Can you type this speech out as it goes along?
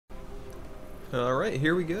Alright,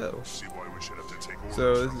 here we go.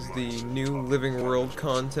 So this is the new Living World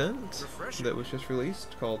content that was just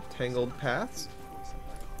released called Tangled Paths.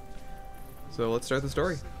 So let's start the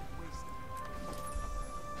story.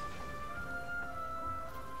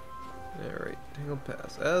 Alright, Tangled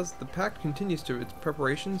Paths. As the Pact continues to its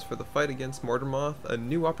preparations for the fight against Mortarmoth, a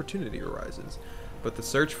new opportunity arises. But the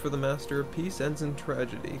search for the Master of Peace ends in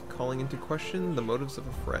tragedy, calling into question the motives of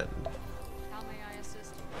a friend.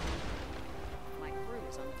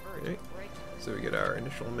 Okay. So we get our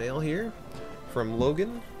initial mail here from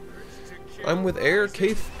Logan. I'm with Air,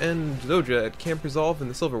 Kaith, and Zoja at Camp Resolve in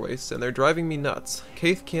the Silver Wastes, and they're driving me nuts.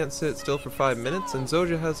 Kaith can't sit still for 5 minutes, and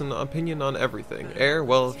Zoja has an opinion on everything. Air,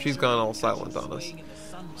 well, she's gone all silent on us.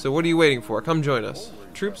 So what are you waiting for? Come join us.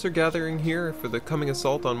 Troops are gathering here for the coming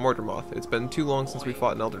assault on Mortarmoth. It's been too long since we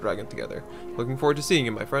fought an Elder Dragon together. Looking forward to seeing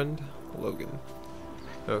you, my friend. Logan.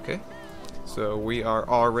 Okay. So we are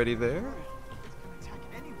already there.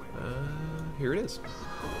 Here it is.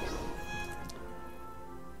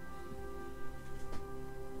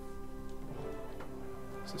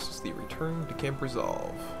 So this is the return to Camp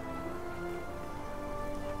Resolve.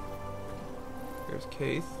 There's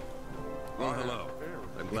Kaith. Well, hello.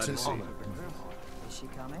 I'm glad to see you. Is she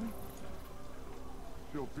coming?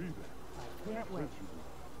 She'll be there. I can't wait.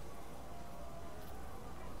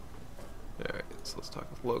 Alright, so let's talk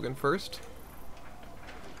with Logan first.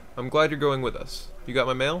 I'm glad you're going with us. You got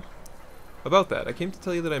my mail? About that, I came to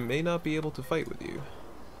tell you that I may not be able to fight with you.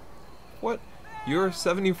 What? You're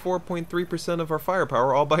 74.3% of our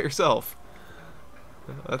firepower all by yourself.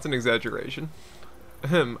 That's an exaggeration.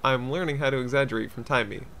 I'm learning how to exaggerate from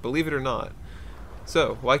Timey, believe it or not.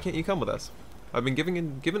 So, why can't you come with us? I've been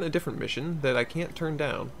given a different mission that I can't turn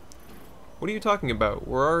down. What are you talking about?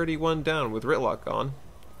 We're already one down with Ritlock gone.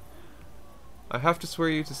 I have to swear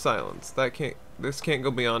you to silence. This can't go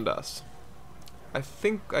beyond us. I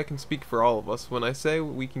think I can speak for all of us when I say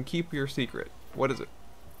we can keep your secret. What is it?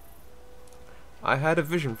 I had a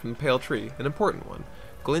vision from the Pale Tree, an important one.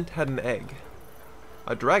 Glint had an egg.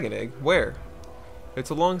 A dragon egg? Where? It's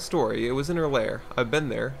a long story. It was in her lair. I've been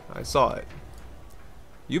there. I saw it.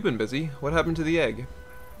 You've been busy. What happened to the egg?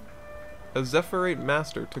 A Zephyrate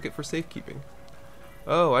master took it for safekeeping.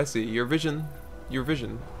 Oh, I see. Your vision.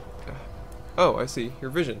 Oh, I see. Your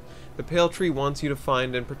vision. The Pale Tree wants you to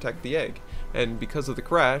find and protect the egg, and because of the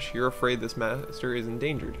crash, you're afraid this master is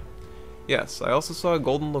endangered. Yes, I also saw a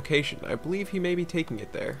golden location. I believe he may be taking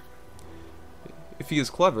it there. If he is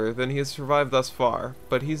clever, then he has survived thus far,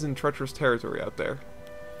 but he's in treacherous territory out there.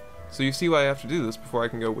 So you see why I have to do this before I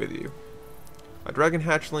can go with you. A dragon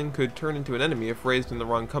hatchling could turn into an enemy if raised in the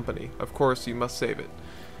wrong company. Of course, you must save it.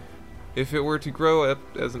 If it were to grow up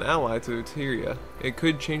as an ally to Tyria, it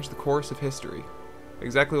could change the course of history.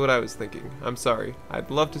 Exactly what I was thinking. I'm sorry. I'd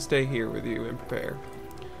love to stay here with you and prepare.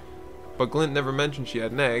 But Glint never mentioned she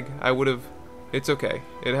had an egg. I would have... It's okay.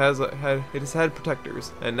 It has had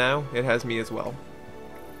protectors, and now it has me as well.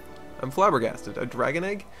 I'm flabbergasted. A dragon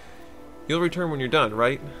egg? You'll return when you're done,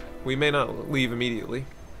 right? We may not leave immediately.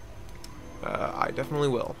 I definitely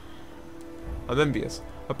will. I'm envious.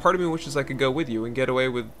 A part of me wishes I could go with you and get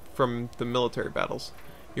away from the military battles.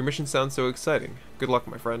 Your mission sounds so exciting. Good luck,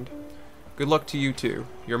 my friend. Good luck to you too.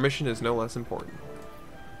 Your mission is no less important.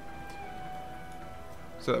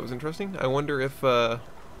 So that was interesting. I wonder if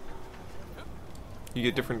you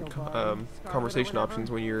get different conversation options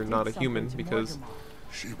when you're not a human, because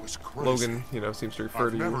Logan, seems to refer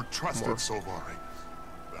to you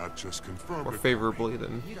more favorably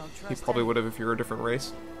than he probably would have if you were a different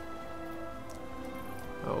race.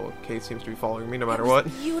 Oh, Kate seems to be following me no matter what.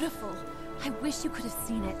 Beautiful. I wish you could have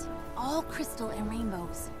seen it. All crystal and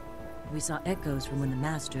rainbows. We saw echoes from when the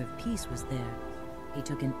Master of Peace was there. He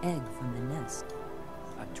took an egg from the nest.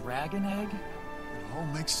 A dragon egg? It all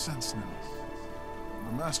makes sense now.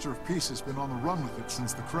 The Master of Peace has been on the run with it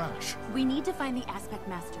since the crash. We need to find the Aspect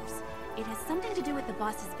Masters. It has something to do with the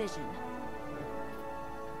boss's vision.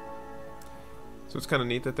 So it's kind of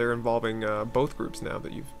neat that they're involving both groups now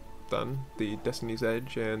that you've done. The Destiny's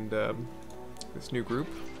Edge and this new group.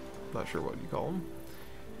 Not sure what you call them.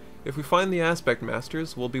 If we find the Aspect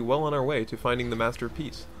Masters, we'll be well on our way to finding the Master of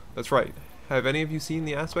Peace. That's right. Have any of you seen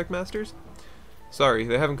the Aspect Masters? Sorry,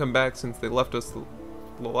 they haven't come back since they left us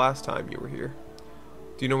the last time you were here.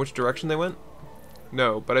 Do you know which direction they went?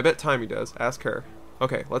 No, but I bet Timey does. Ask her.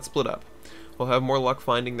 Okay, let's split up. We'll have more luck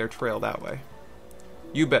finding their trail that way.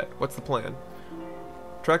 You bet. What's the plan?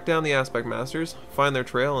 Track down the Aspect Masters, find their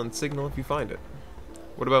trail, and signal if you find it.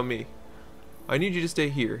 What about me? I need you to stay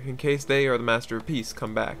here, in case they or the Master of Peace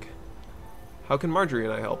come back. How can Marjorie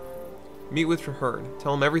and I help? Meet with Traherne.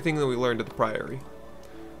 Tell him everything that we learned at the Priory.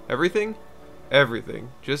 Everything?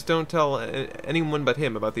 Everything. Just don't tell anyone but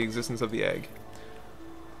him about the existence of the egg.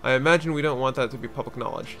 I imagine we don't want that to be public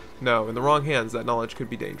knowledge. No, in the wrong hands, that knowledge could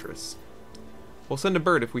be dangerous. We'll send a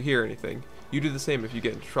bird if we hear anything. You do the same if you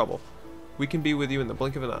get into trouble. We can be with you in the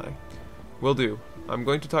blink of an eye. Will do. I'm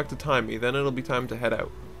going to talk to Timey, then it'll be time to head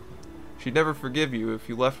out. She'd never forgive you if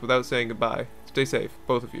you left without saying goodbye. Stay safe,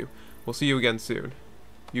 both of you. We'll see you again soon.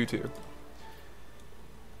 You too.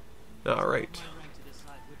 Alright.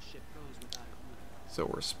 So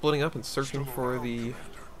we're splitting up and searching for the...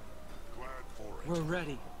 We're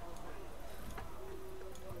ready.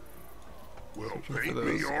 Well, Searching for paint those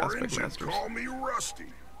me aspect orange and masters. call me Rusty.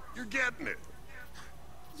 You're getting it.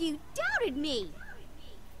 You doubted me.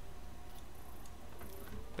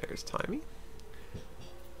 There's Timey.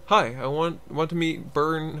 Hi, I want to meet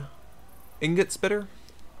Brun Ingot Spitter?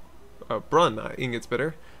 Brun Ingot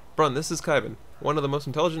Spitter. Brun, this is Kaiban, one of the most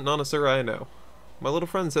intelligent connoisseur I know. My little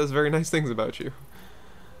friend says very nice things about you.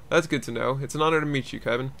 That's good to know. It's an honor to meet you,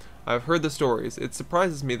 Kaiban. I've heard the stories. It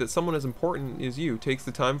surprises me that someone as important as you takes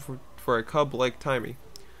the time for a cub like Timey.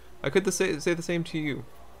 I could say the same to you.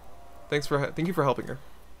 Thank you for helping her.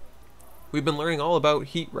 We've been learning all about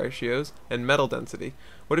heat ratios and metal density.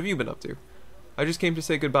 What have you been up to? I just came to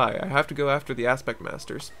say goodbye. I have to go after the Aspect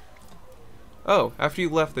Masters. Oh, after you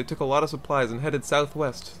left, they took a lot of supplies and headed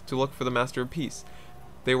southwest to look for the Master of Peace.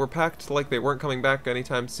 They were packed like they weren't coming back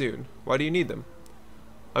anytime soon. Why do you need them?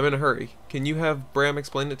 I'm in a hurry. Can you have Bram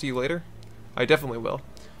explain it to you later? I definitely will.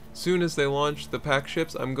 Soon as they launch the pack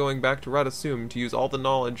ships, I'm going back to Radasum to use all the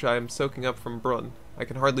knowledge I am soaking up from Brun. I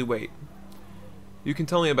can hardly wait. You can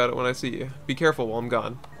tell me about it when I see you. Be careful while I'm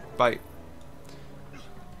gone. Bye.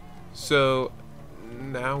 So,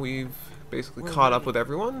 now we've basically caught up with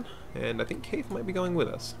everyone, and I think Keith might be going with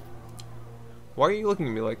us. Why are you looking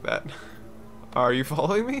at me like that? Are you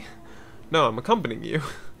following me? No, I'm accompanying you.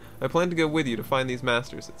 I plan to go with you to find these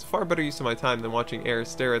masters. It's far better use of my time than watching Air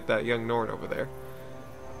stare at that young Norn over there.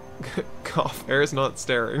 Cough, Air's not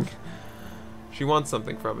staring. She wants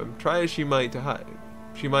something from him. Try as she might to hide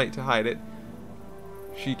it.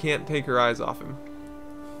 She can't take her eyes off him.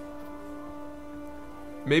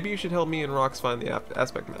 Maybe you should help me and Rox find the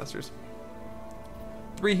Aspect Masters.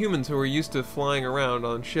 3 humans who are used to flying around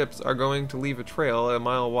on ships are going to leave a trail a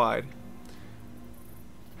mile wide.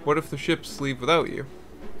 What if the ships leave without you?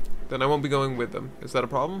 Then I won't be going with them. Is that a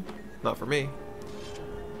problem? Not for me.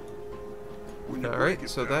 Alright,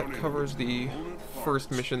 so that covers the first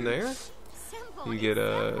mission there. You get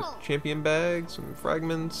a champion bag, some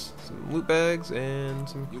fragments, some loot bags, and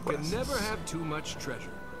some quests. You can never have too much treasure.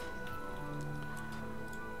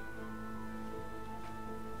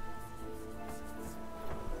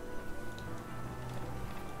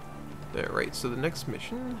 Alright, so the next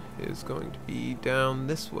mission is going to be down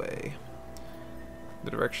this way.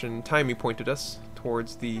 The direction Timey pointed us,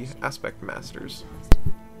 towards the Aspect Masters.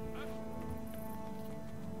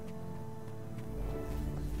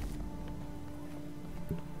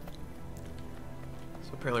 So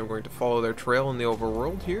apparently we're going to follow their trail in the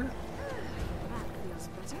overworld here.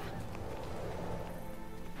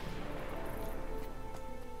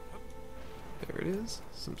 There it is.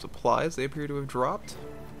 Some supplies they appear to have dropped.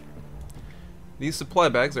 These supply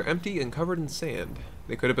bags are empty and covered in sand.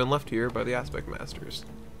 They could have been left here by the Aspect Masters.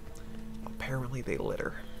 Apparently they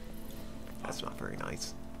litter. That's not very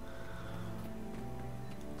nice.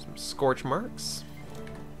 Some scorch marks.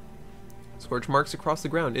 Scorch marks across the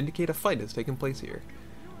ground indicate a fight has taken place here.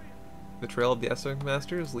 The trail of the Aspect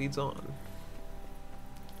Masters leads on.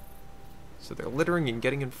 So they're littering and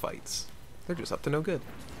getting in fights. They're just up to no good.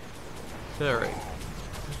 Alright.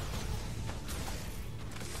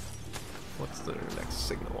 What's the next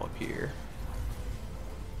signal up here?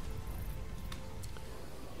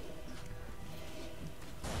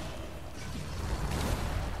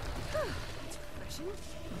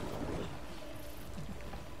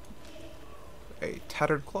 A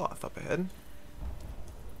tattered cloth up ahead.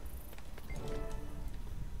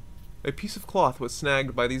 A piece of cloth was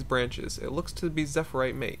snagged by these branches. It looks to be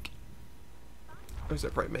Zephyrite make. Or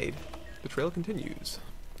Zephyrite made. The trail continues.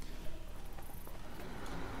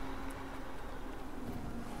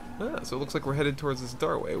 Ah, so it looks like we're headed towards this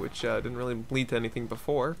doorway, which didn't really lead to anything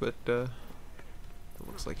before, but it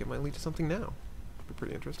looks like it might lead to something now. Be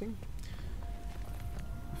pretty interesting.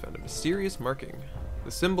 We found a mysterious marking.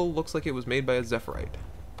 The symbol looks like it was made by a Zephyrite.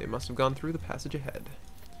 They must have gone through the passage ahead.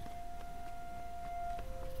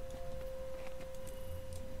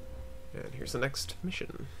 And here's the next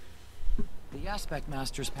mission. The Aspect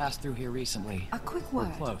Masters passed through here recently. A quick We're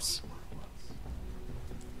word. close.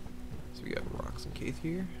 So we got Rox and Keith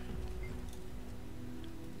here.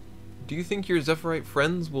 Do you think your Zephyrite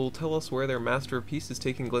friends will tell us where their Master of Peace is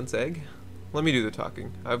taking Glint's egg? Let me do the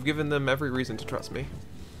talking. I've given them every reason to trust me.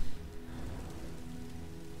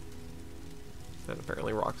 And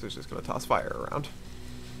apparently Rox is just going to toss fire around.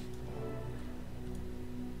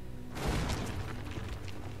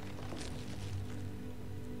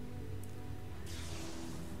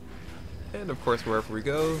 And of course, wherever we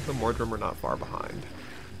go, the Mordrim are not far behind.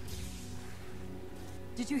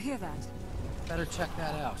 Did you hear that? Better check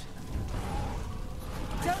that out.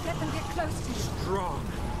 Don't let them get close to you. Strong.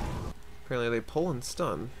 Apparently they pull and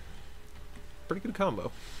stun. Pretty good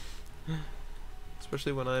combo.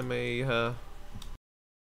 Especially when I'm a, I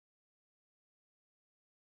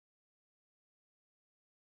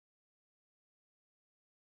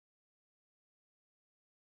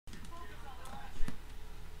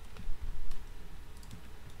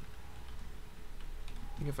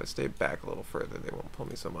think if I stay back a little further, they won't pull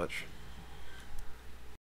me so much.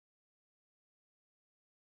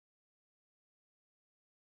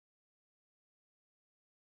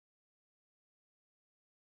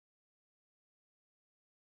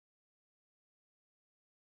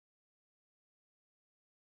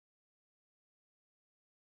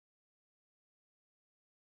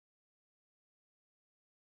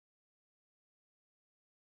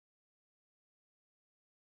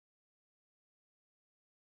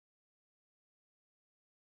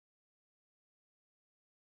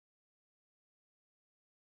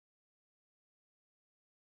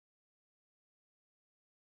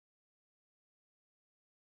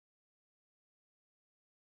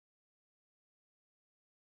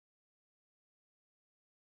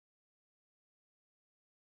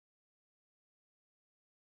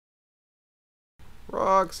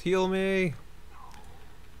 Rox, heal me!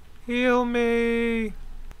 Heal me!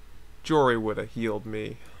 Jory would have healed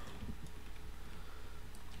me.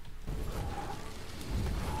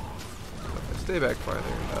 If I stay back farther,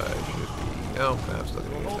 I should be... No, I'm still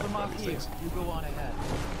gonna Hold get them off attacked by these here. things. You go on ahead.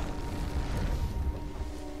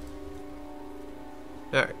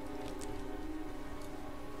 Alright.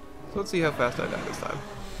 So let's see how fast I die this time.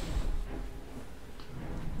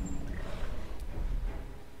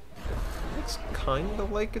 It's kind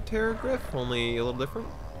of like a Terragriff, only a little different.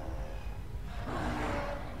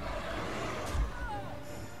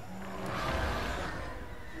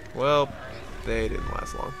 Well, they didn't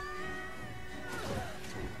last long.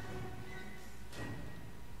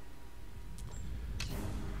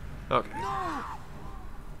 Okay.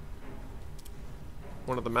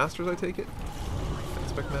 One of the masters, I take it?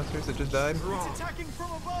 Spec masters that just died? It's attacking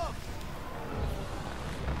from above.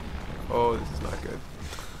 Oh, this is not good.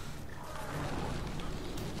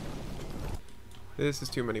 This is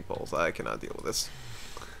too many pulls. I cannot deal with this.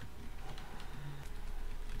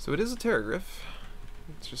 So it is a Terragriff.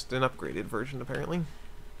 It's just an upgraded version, apparently.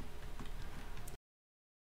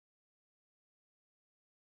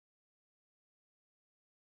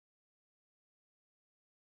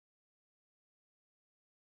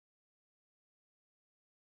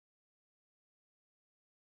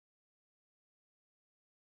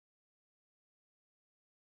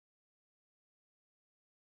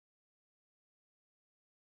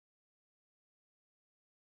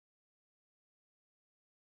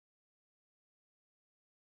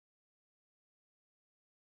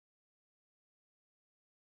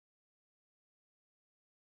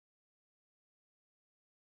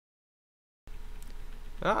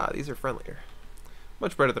 Ah, these are friendlier.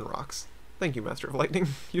 Much better than rocks. Thank you, Master of Lightning.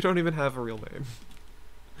 You don't even have a real name.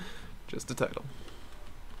 Just a title.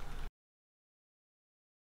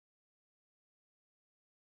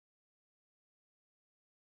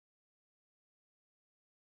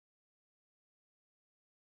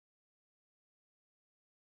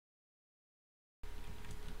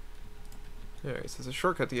 Alright, so there's a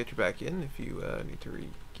shortcut to get you back in if you need to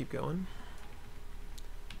keep going.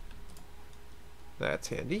 That's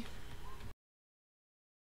handy.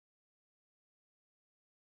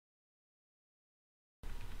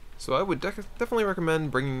 So I would definitely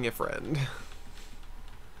recommend bringing a friend.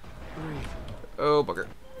 Oh, bugger.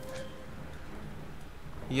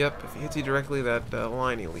 Yep, if he hits you directly, that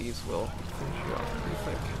line he leaves will finish you off pretty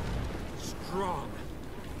quick. Strong.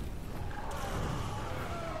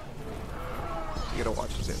 You gotta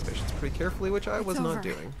watch those animations pretty carefully, which I was not over.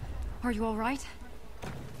 doing. Are you all right?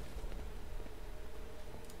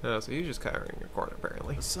 Oh, so he's just cowering in a corner,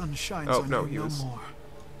 apparently. The sun shines Oh, on no, you he no was- more.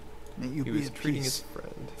 May you He be was at treating peace, his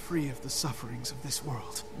friend. free of the sufferings of this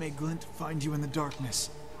world. May Glint find you in the darkness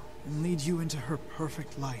and lead you into her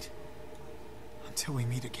perfect light until we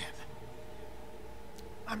meet again.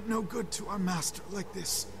 I'm no good to our master like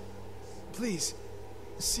this. Please,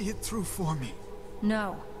 see it through for me.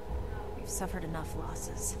 No. suffered enough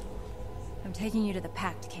losses. I'm taking you to the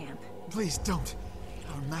Pact camp. Please don't.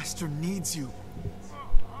 Our master needs you.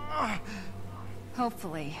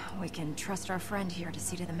 Hopefully, we can trust our friend here to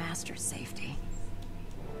see to the Master's safety.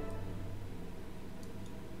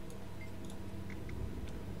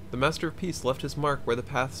 The Master of Peace left his mark where the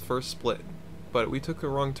paths first split, but we took a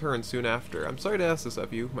wrong turn soon after. I'm sorry to ask this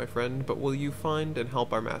of you, my friend, but will you find and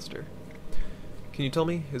help our master? Can you tell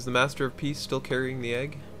me, is the Master of Peace still carrying the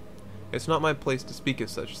egg? It's not my place to speak of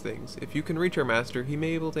such things. If you can reach our master, he may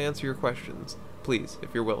be able to answer your questions. Please,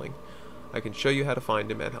 if you're willing. I can show you how to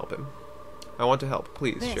find him and help him. I want to help.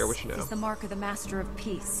 Please, share what you know. This is the mark of the Master of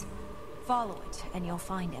Peace. Follow it, and you'll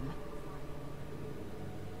find him.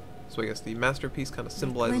 So I guess the Master of Peace kind of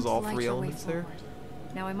symbolizes all three elements there.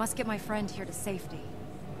 Now I must get my friend here to safety.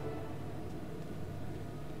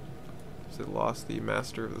 So they lost the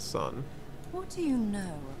Master of the Sun. What do you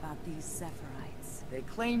know about these Zephyrite? They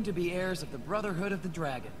claim to be heirs of the Brotherhood of the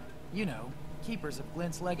Dragon. You know, keepers of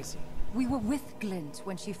Glint's legacy. We were with Glint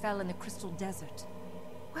when she fell in the Crystal Desert.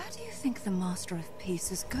 Where do you think the Master of Peace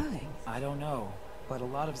is going? I don't know, but a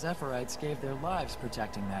lot of Zephyrite gave their lives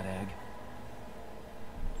protecting that egg.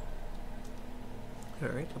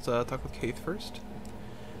 Alright, let's talk with Kaith first.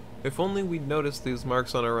 If only we'd noticed these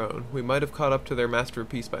marks on our own, we might have caught up to their Master of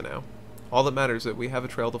Peace by now. All that matters is that we have a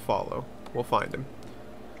trail to follow. We'll find him.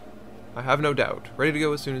 I have no doubt. Ready to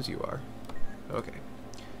go as soon as you are. Okay.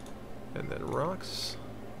 And then rocks.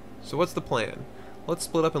 So what's the plan? Let's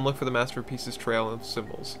split up and look for the Master of Peace's trail of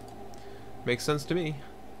symbols. Makes sense to me.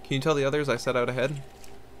 Can you tell the others I set out ahead?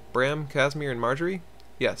 Bram, Casimir, and Marjorie?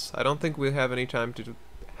 Yes, I don't think we have any time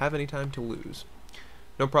to lose.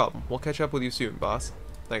 No problem. We'll catch up with you soon, boss.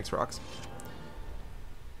 Thanks, Rox.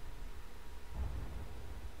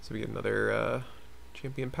 So we get another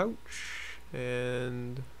champion pouch,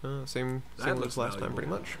 and same as last time, pretty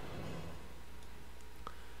much.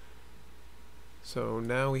 So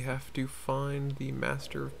now we have to find the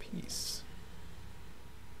Master of Peace.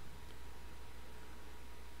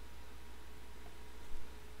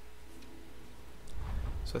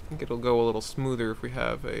 So I think it'll go a little smoother if we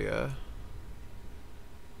have a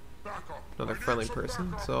another friendly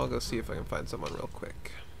person. So I'll go see if I can find someone real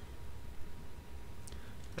quick.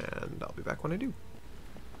 And I'll be back when I do.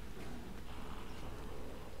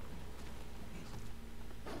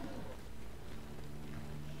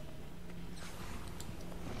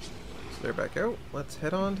 So they're back out. Let's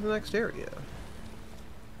head on to the next area.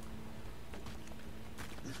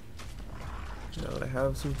 Now that I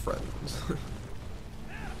have some friends.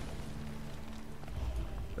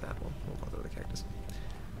 That one. Won't bother with the cactus.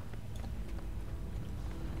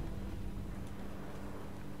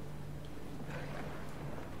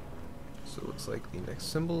 So it looks like the next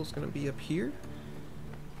symbol is going to be up here.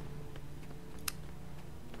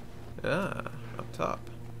 Ah, up top.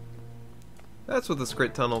 That's what the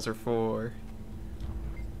Scrit tunnels are for.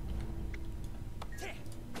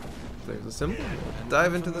 There's a symbol.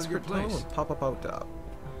 Dive into the Scrit tunnel and pop up out top.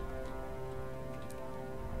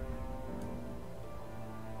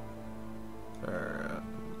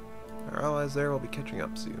 Our allies there will be catching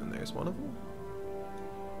up soon. There's one of them.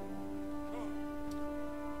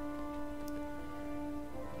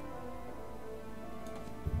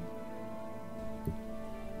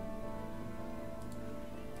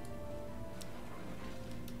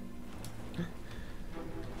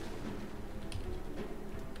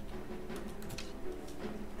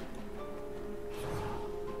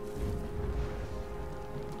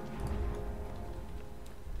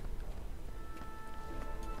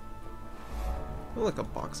 Oh, look, a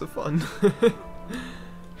box of fun.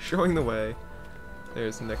 Showing the way.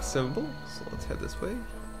 There's the next symbol, so let's head this way.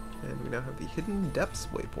 And we now have the Hidden Depths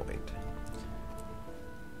waypoint.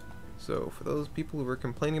 So, for those people who were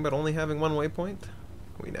complaining about only having one waypoint,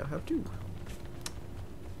 we now have two.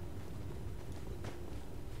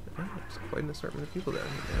 Oh, there's quite an assortment of people down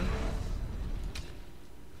here now.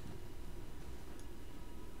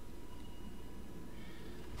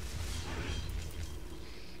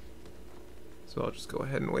 So I'll just go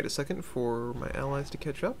ahead and wait a second for my allies to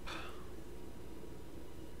catch up.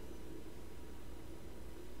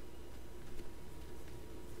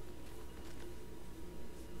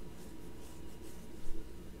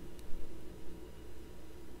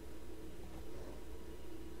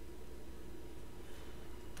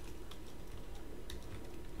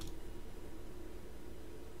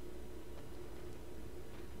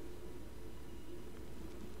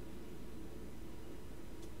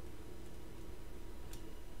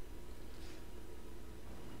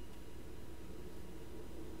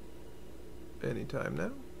 Anytime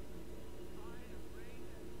now.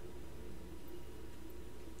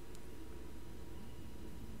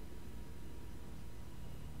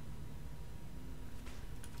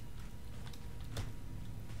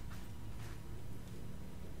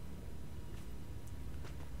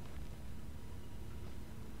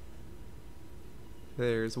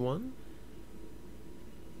 There's one.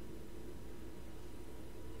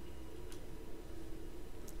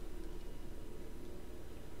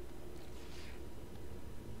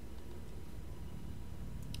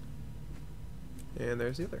 And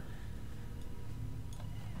there's the other.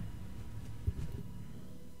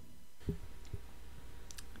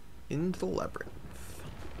 Into the labyrinth.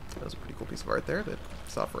 That was a pretty cool piece of art there that I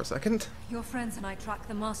saw for a second. Your friends and I tracked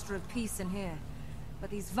the Master of Peace in here, but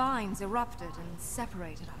these vines erupted and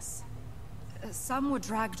separated us. Some were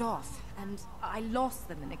dragged off, and I lost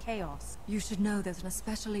them in the chaos. You should know there's an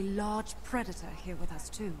especially large predator here with us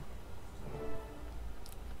too.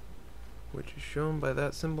 Which is shown by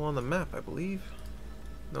that symbol on the map, I believe.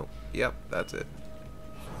 Nope. Yep, that's it.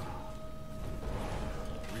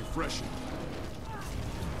 Refreshing.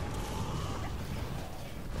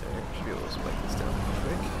 There, should be able to spike this down real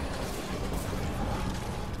quick.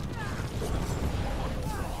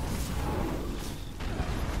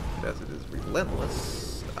 As it is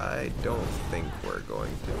relentless, I don't think we're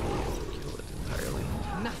going to be able to kill it entirely.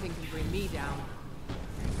 Nothing can bring me down.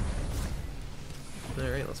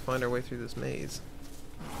 Alright, let's find our way through this maze.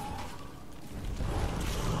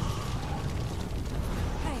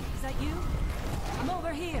 Hey, is that you? I'm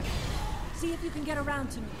over here. See if you can get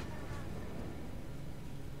around to me.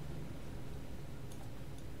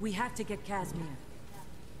 We have to get Casimir.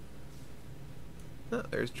 Ah,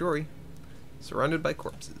 there's Jory, surrounded by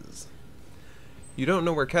corpses. You don't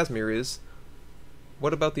know where Casimir is.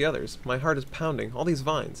 What about the others? My heart is pounding. All these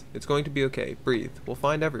vines. It's going to be okay. Breathe. We'll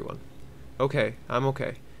find everyone. Okay, I'm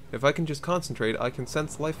okay. If I can just concentrate, I can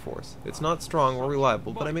sense life force. It's not strong or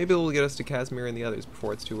reliable, but I may be able to get us to Casimir and the others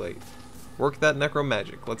before it's too late. Work that necro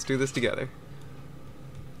magic. Let's do this together.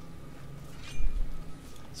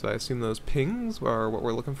 So I assume those pings are what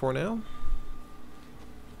we're looking for now?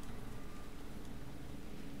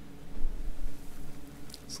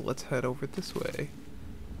 So let's head over this way.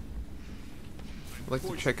 I'd like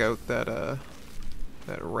to check out that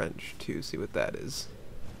that wrench too, see what that is.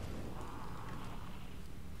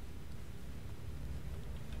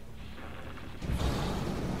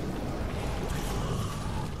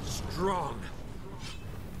 Strong.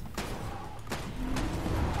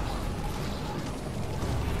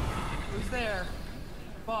 Who's there?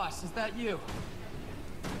 Boss, is that you?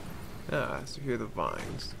 Ah, so here are the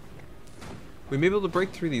vines. We may be able to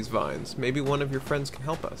break through these vines. Maybe one of your friends can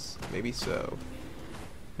help us. Maybe so.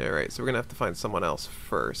 Alright, so we're gonna have to find someone else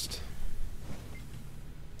first.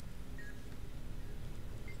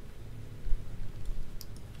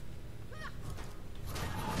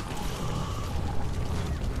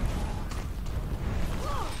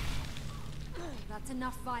 That's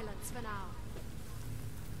enough violence for now.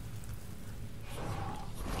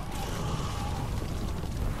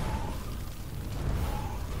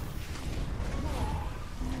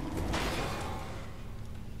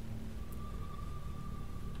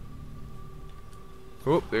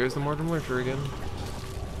 Oh, there's the Mortem Lurcher again.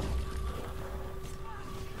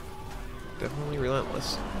 Definitely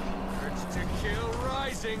relentless. Urge to kill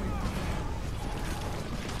rising.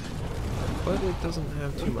 But it doesn't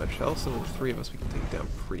have too much health, so with the three of us we can take it down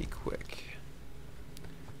pretty quick.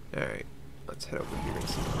 Alright, let's head over here and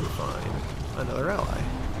see if we can find another ally.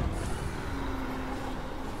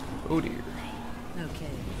 Oh dear.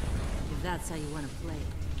 Okay, if that's how you want to play it.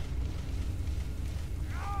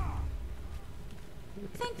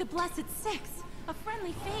 Thank the blessed six! A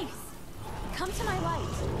friendly face! Come to my light!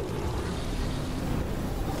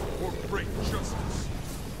 For great justice.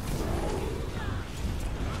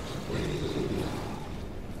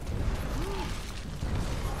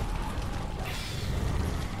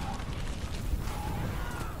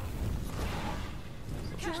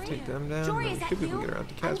 Let's take them down, Jory, and is we that should be able you? to get around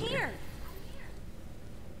to I'm Casimir. here!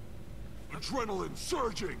 Adrenaline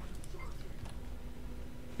surging.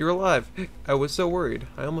 You're alive! I was so worried.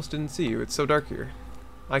 I almost didn't see you. It's so dark here.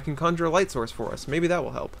 I can conjure a light source for us. Maybe that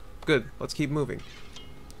will help. Good. Let's keep moving.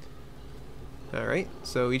 Alright,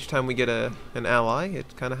 so each time we get an ally,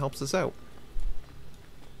 it kind of helps us out.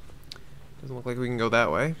 Doesn't look like we can go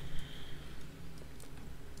that way.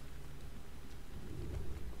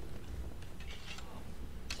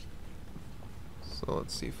 So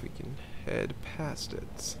let's see if we can head past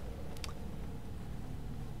it.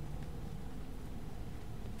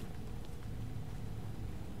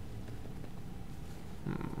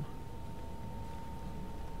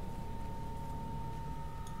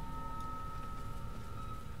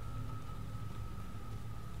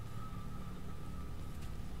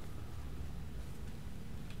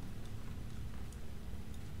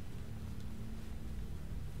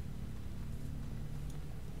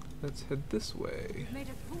 Let's head this way. Made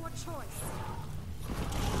a poor choice.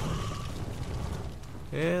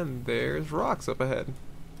 And there's rocks up ahead.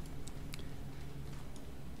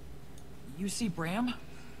 You see Bram?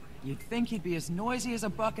 You'd think he'd be as noisy as a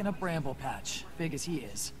buck in a bramble patch, big as he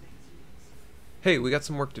is. Hey, we got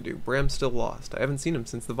some work to do. Bram's still lost. I haven't seen him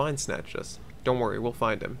since the vine snatched us. Don't worry, we'll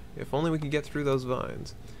find him. If only we could get through those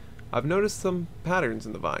vines. I've noticed some patterns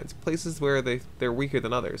in the vines, places where they're weaker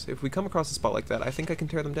than others. If we come across a spot like that, I think I can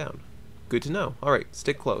tear them down. Good to know. Alright,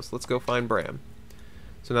 stick close. Let's go find Bram.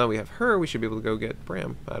 So now we have her, we should be able to go get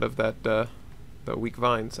Bram out of that, the weak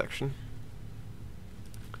vine section.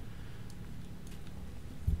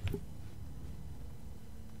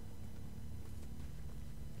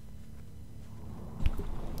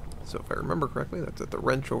 So if I remember correctly, that's at the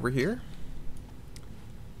wrench over here.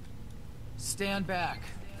 Stand back.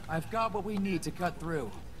 I've got what we need to cut through.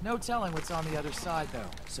 No telling what's on the other side, though,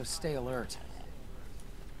 so stay alert.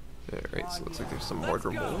 Alright, so looks like there's some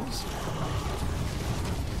mortar moles.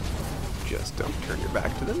 Just don't turn your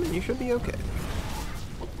back to them and you should be okay.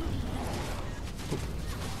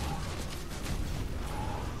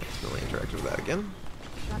 Accidentally interacted with that again.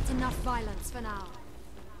 That's enough violence for now.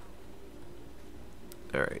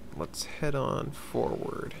 Alright, let's head on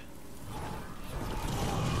forward.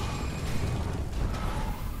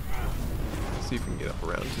 See if we can get up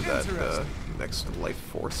around to that next life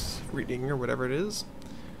force reading or whatever it is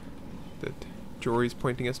that Jory's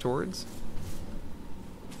pointing us towards.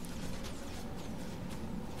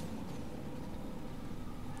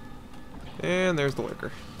 And there's the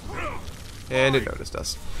lurker. And it noticed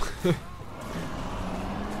us.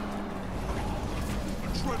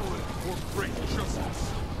 Adrenaline or great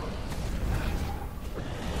justice.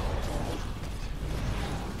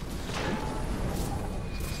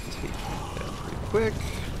 Take him down pretty quick.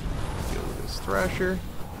 Deal with this Thrasher.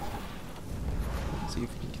 Let's see if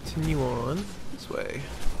we can continue on this way.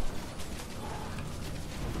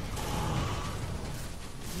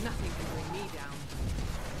 Nothing can bring me down.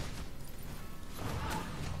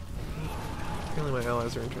 Apparently my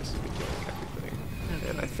allies are interested in killing everything.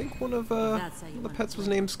 And I think one of the pets was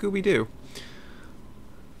play. named Scooby-Doo.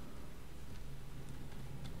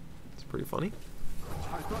 It's pretty funny.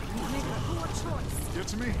 I thought you would make a poor choice. Get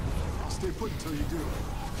to me. I'll stay put until you do.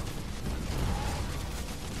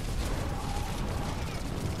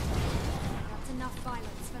 That's enough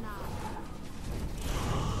violence for now.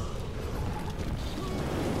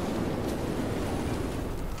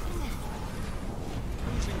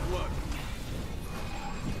 Losing blood.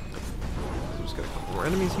 So just got a couple more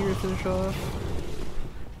enemies here to finish off.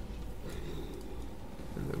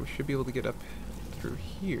 And then we should be able to get up through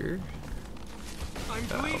here. I'm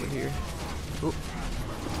Over here. Oh.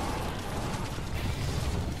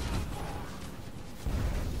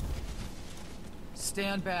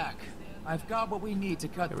 Stand back. I've got what we need to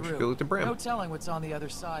cut And we should through. go to Bram. No telling what's on the other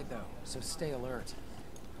side, though, so stay alert.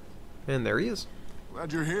 And there he is.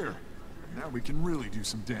 Glad you're here. Now we can really do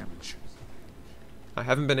some damage. I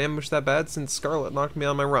haven't been ambushed that bad since Scarlet knocked me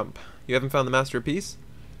on my rump. You haven't found the Master of Peace?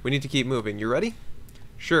 We need to keep moving. You ready?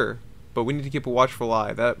 Sure, but we need to keep a watchful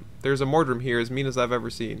eye. There's a Mordrum here as mean as I've ever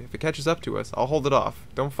seen. If it catches up to us, I'll hold it off.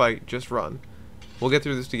 Don't fight, just run. We'll get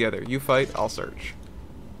through this together. You fight, I'll search.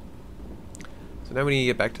 So now we need to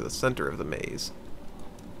get back to the center of the maze.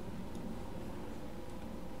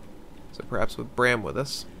 So perhaps with Bram with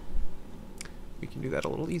us, we can do that a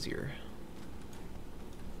little easier.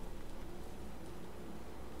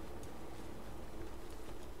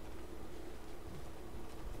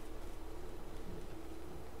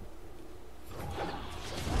 I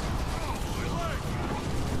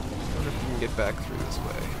wonder if we can get back through this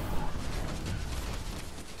way.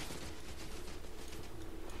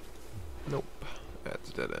 Nope, that's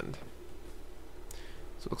a dead end.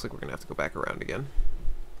 So it looks like we're gonna have to go back around again.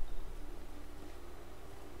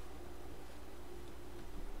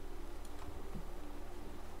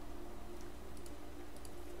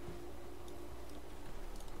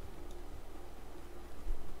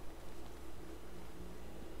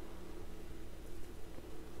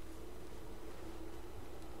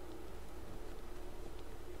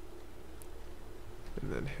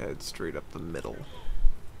 And then head straight up the middle.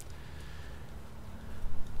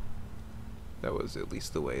 That was at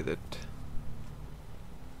least the way that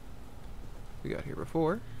we got here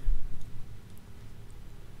before.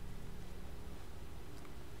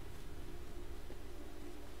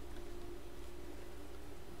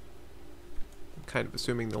 I'm kind of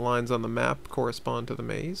assuming the lines on the map correspond to the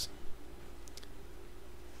maze.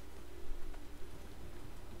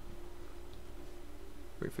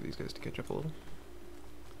 Wait for these guys to catch up a little.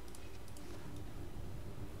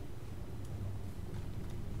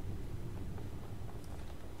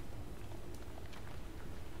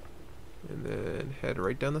 And then and head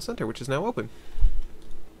right down the center, which is now open.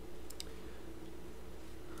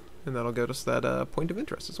 And that'll get us that point of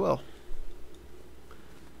interest as well.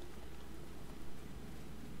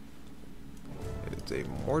 It's a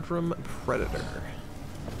Mordrum Predator.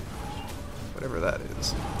 Whatever that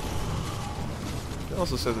is. It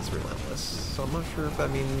also says it's relentless, so I'm not sure if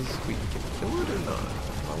that means we can kill it or not.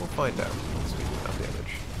 Well, we'll find out once we do enough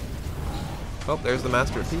damage. Oh, there's the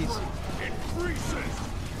Master of Peace.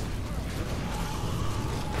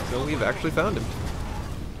 So we've actually found him.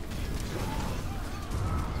 So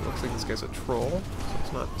it looks like this guy's a troll, so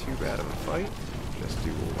it's not too bad of a fight. Just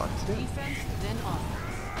do lots of damage. Defense, then offense.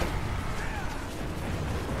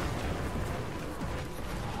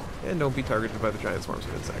 And don't be targeted by the giant swarms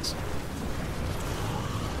of insects.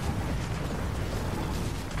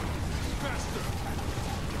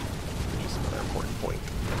 Which is another important point.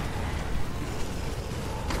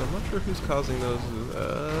 So I'm not sure who's causing those.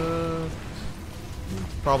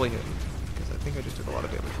 Probably him, because I think I just took a lot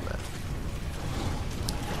of damage from that.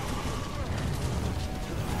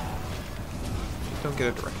 Just don't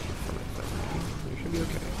get a direct hit from it, then you should be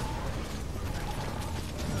okay.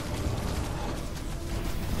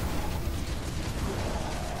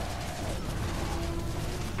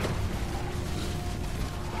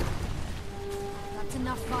 That's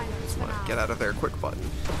enough violence for now. Get out of there quick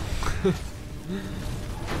button.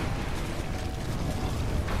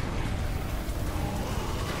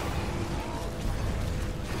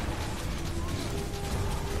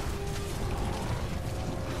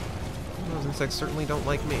 Those insects certainly don't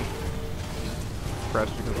like me.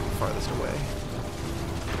 Perhaps because I'm the farthest away.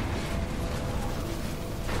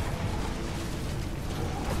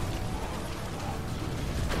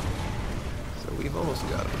 So we've almost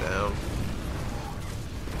got him down.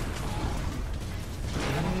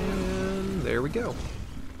 And there we go.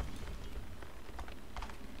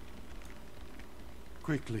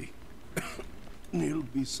 Quickly, kneel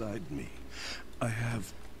beside me. I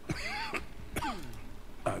have...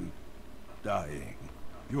 I'm dying.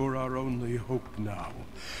 You're our only hope now.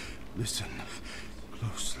 Listen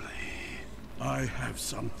closely. I have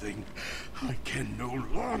something I can no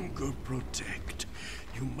longer protect.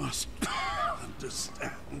 You must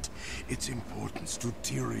understand its importance to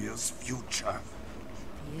Tyria's future.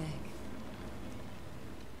 The egg.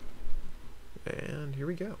 And here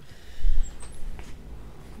we go.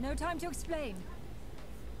 No time to explain.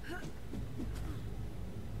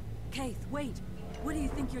 Keith, wait. What do you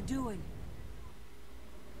think you're doing?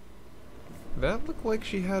 That looked like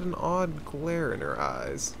she had an odd glare in her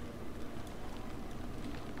eyes.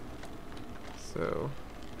 So...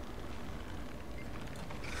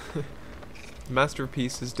 Master of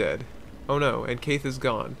Peace is dead. Oh no, and Keith is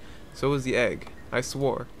gone. So is the egg. I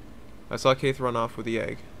swore. I saw Keith run off with the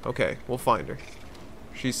egg. Okay, we'll find her.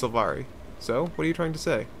 She's Sylvari. So, what are you trying to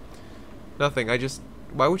say? Nothing, I just...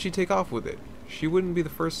 Why would she take off with it? She wouldn't be the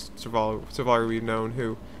first Sylvari we've known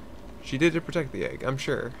who... She did to protect the egg, I'm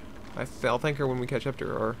sure. I'll thank her when we catch up to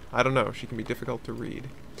her, or... I don't know, she can be difficult to read.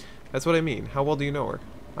 That's what I mean. How well do you know her?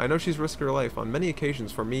 I know she's risked her life on many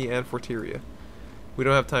occasions for me and for Tyria. We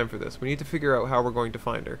don't have time for this. We need to figure out how we're going to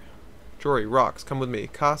find her. Jory, Rox, come with me.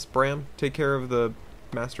 Koss, Bram, take care of the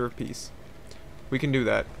Master of Peace. We can do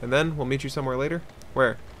that. And then, we'll meet you somewhere later?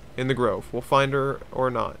 Where? In the Grove. We'll find her or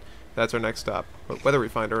not. That's our next stop. But whether we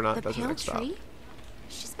find her or not, that's our next stop.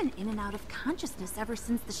 She's been in and out of consciousness ever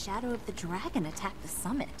since the shadow of the dragon attacked the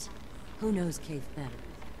summit. Who knows Keith better?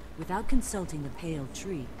 Without consulting the pale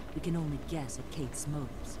tree, we can only guess at Kate's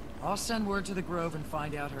motives. I'll send word to the Grove and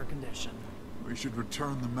find out her condition. We should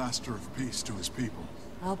return the Master of Peace to his people.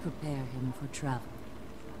 I'll prepare him for travel.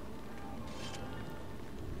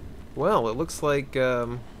 Well, it looks like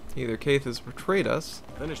either Keith has betrayed us,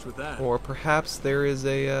 Finished with that. or perhaps there is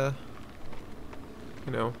a,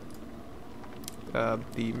 the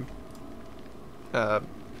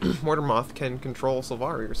Mortarmoth can control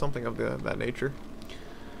Sylvari or something of that nature.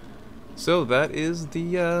 So that is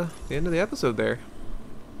the end of the episode there.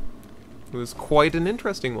 It was quite an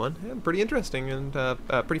interesting one, and pretty interesting and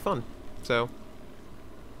pretty fun. So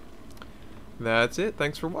that's it.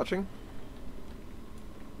 Thanks for watching.